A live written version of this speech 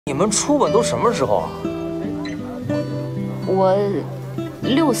你们初吻都什么时候啊？我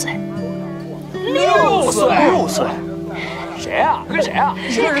6岁。6岁？6岁？谁啊？跟谁啊？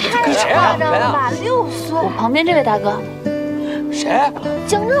这也太夸张了吧！6岁。我旁边这位大哥。谁？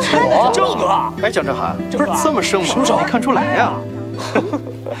蒋正涵。郑哥。哎，蒋正涵，不是这么生吗？没看出来呀？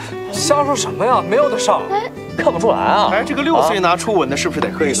瞎说什么呀？没有的上。看不出来啊！哎，这个6岁拿初吻的，是不是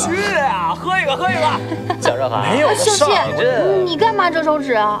得喝一个？是啊，喝一个，喝一个。蒋正涵，没有的上。这你干嘛折手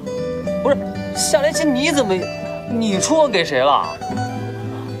指啊？不是，夏莲心，你怎么，你初吻给谁了？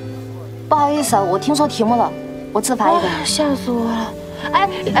不好意思啊，我听错题目了，我自罚一杯。吓死我了！哎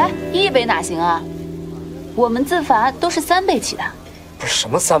，1杯哪行啊？我们自罚都是3杯起的。不是什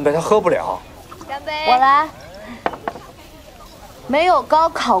么3杯，他喝不了。干杯！我来。没有高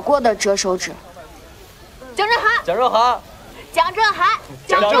考过的折手指。蒋正涵，蒋正涵，蒋正涵，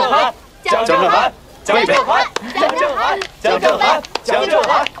蒋正涵，蒋正涵，蒋正涵，蒋正涵，蒋正涵，蒋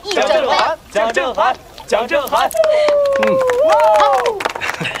正涵，蒋正涵，蒋正涵，蒋正涵。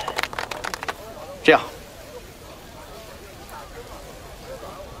这样，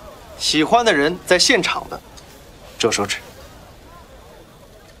喜欢的人在现场的折手指。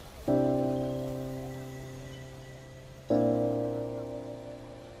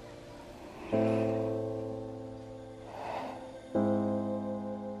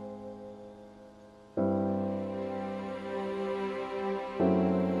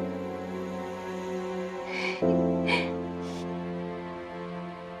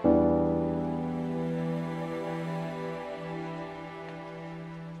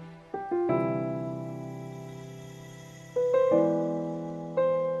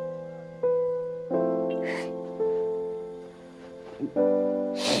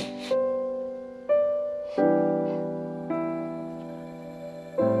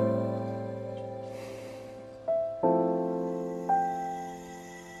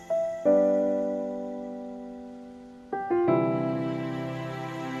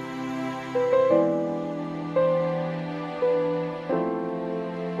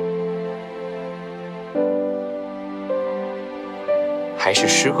还是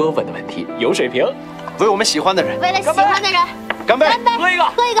诗歌吻的问题，有水平。为我们喜欢的人，为了喜欢的人，干杯！喝一个，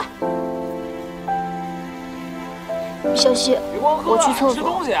喝一个。小希，我去厕所。吃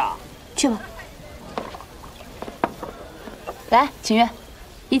东西啊？去吧。来，秦月，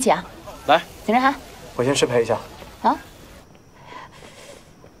一起啊！来，蒋正涵，我先失陪一下。啊？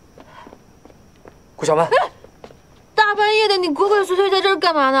顾小曼，大半夜的，你鬼鬼祟祟在这儿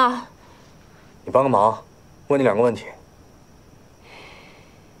干嘛呢？你帮个忙，问你2个问题。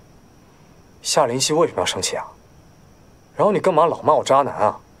夏林希为什么要生气啊？然后你干嘛老骂我渣男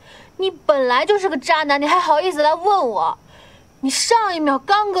啊？你本来就是个渣男，你还好意思来问我？你上一秒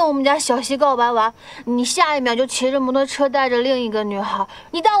刚跟我们家小希告白完，你下一秒就骑着摩托车带着另一个女孩，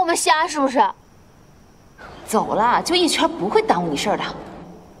你当我们瞎是不是？走了，就一圈，不会耽误你事儿的。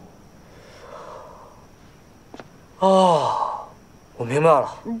哦，我明白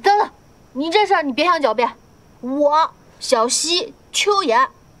了。等等，你这事儿你别想狡辩。我小希、秋妍，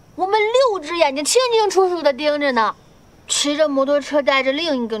我们6只眼睛清清楚楚的盯着呢。骑着摩托车带着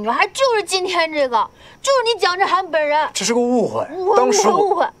另一个女孩，就是今天这个，就是你蒋正涵本人。这是个误会，当时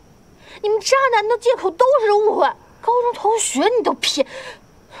误会。你们渣男的借口都是误会，高中同学你都骗。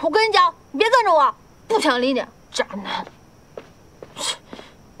我跟你讲，你别跟着我，不想理你，渣男。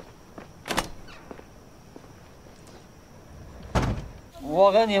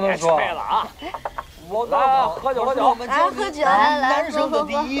我跟你们说，我来喝酒，我们来喝酒，来男生的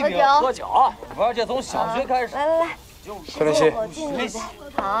第1名，喝酒，而且从小学开始。来，夏林希，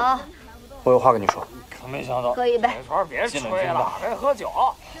好，我有话跟你说。可没想到，喝一杯。别吹了，别喝酒。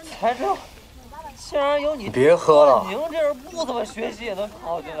才知道，竟然有你别喝了，宁这样不怎么学习也能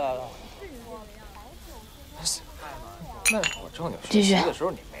考进来了。那是我正经学习的时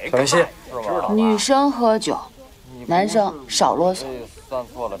候，你没看，是吧？女生喝酒，男生少啰嗦。算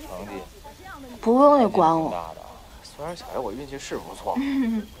错了成绩，不用你管我。虽然小爷我运气是不错，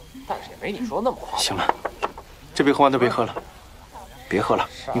但是也没你说那么夸张。行了，这杯喝完都别喝了，别喝了，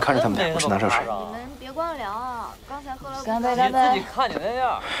你看着他们点，我去拿热水。你们别光聊啊，刚才喝了。干杯，干杯！自己看你那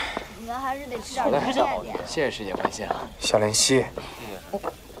样，你们还是得吃点甜点。谢谢师姐关心啊。夏林希，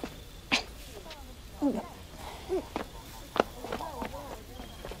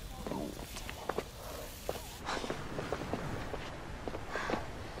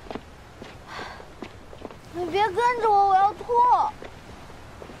你别跟着我，我要吐。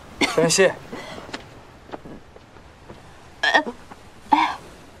夏林希，还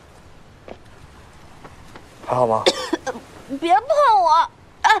好吗？别碰我！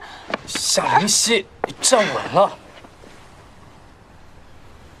夏林希，你站稳了。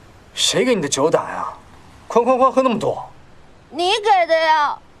谁给你的酒胆呀？快喝那么多！你给的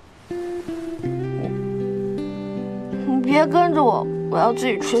呀！你别跟着我，我要自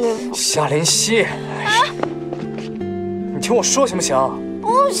己吹微风。夏林熙，你听我说行不行？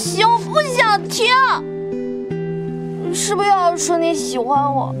不行，我不想听。你是不是又要说你喜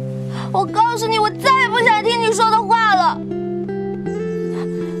欢我？我告诉你，我再也不想听你说的话了。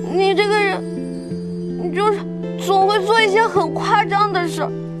你这个人，你就是总会做一些很夸张的事，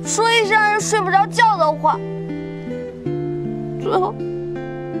说一些让人睡不着觉的话。最后，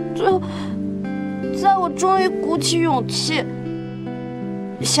在我终于鼓起勇气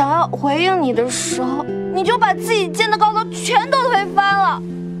想要回应你的时候，你就把自己建的高楼全都推翻了。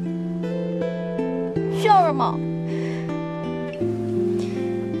笑什么？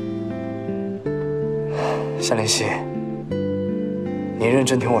夏林熙，你认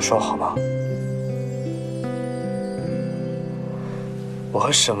真听我说好吗？我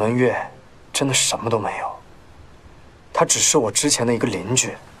和沈文月真的什么都没有，他只是我之前的一个邻居。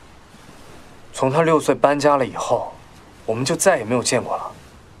从他6岁搬家了以后，我们就再也没有见过了。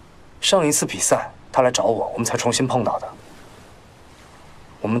上一次比赛，他来找我，我们才重新碰到的。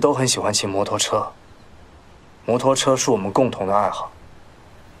我们都很喜欢骑摩托车，摩托车是我们共同的爱好。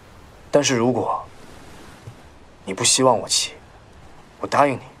但是如果你不希望我骑，我答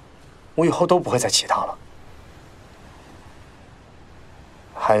应你，我以后都不会再骑它了。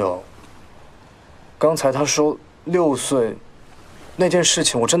还有，刚才他说6岁那件事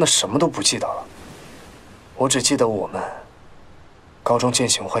情，我真的什么都不记得了。我只记得我们高中践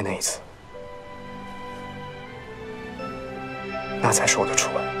行会那一次，那才是我的初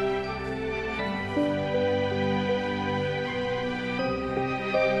吻。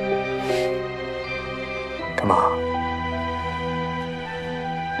干嘛？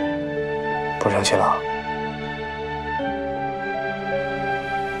不生气了？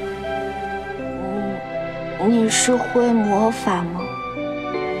你是会魔法吗？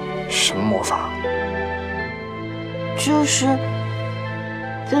什么魔法？就是，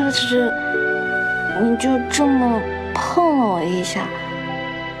你就这么碰了我一下，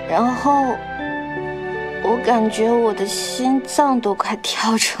然后我感觉我的心脏都快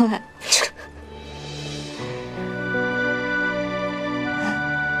跳出来。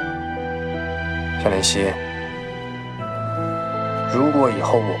夏林熙，如果以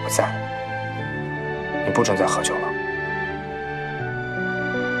后我不在，你不准再喝酒了。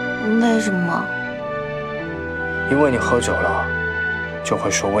为什么？因为你喝酒了，就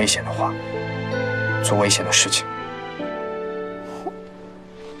会说危险的话，做危险的事情。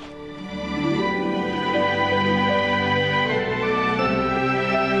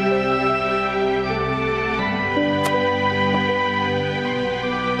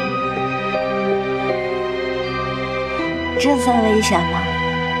这算危险吗？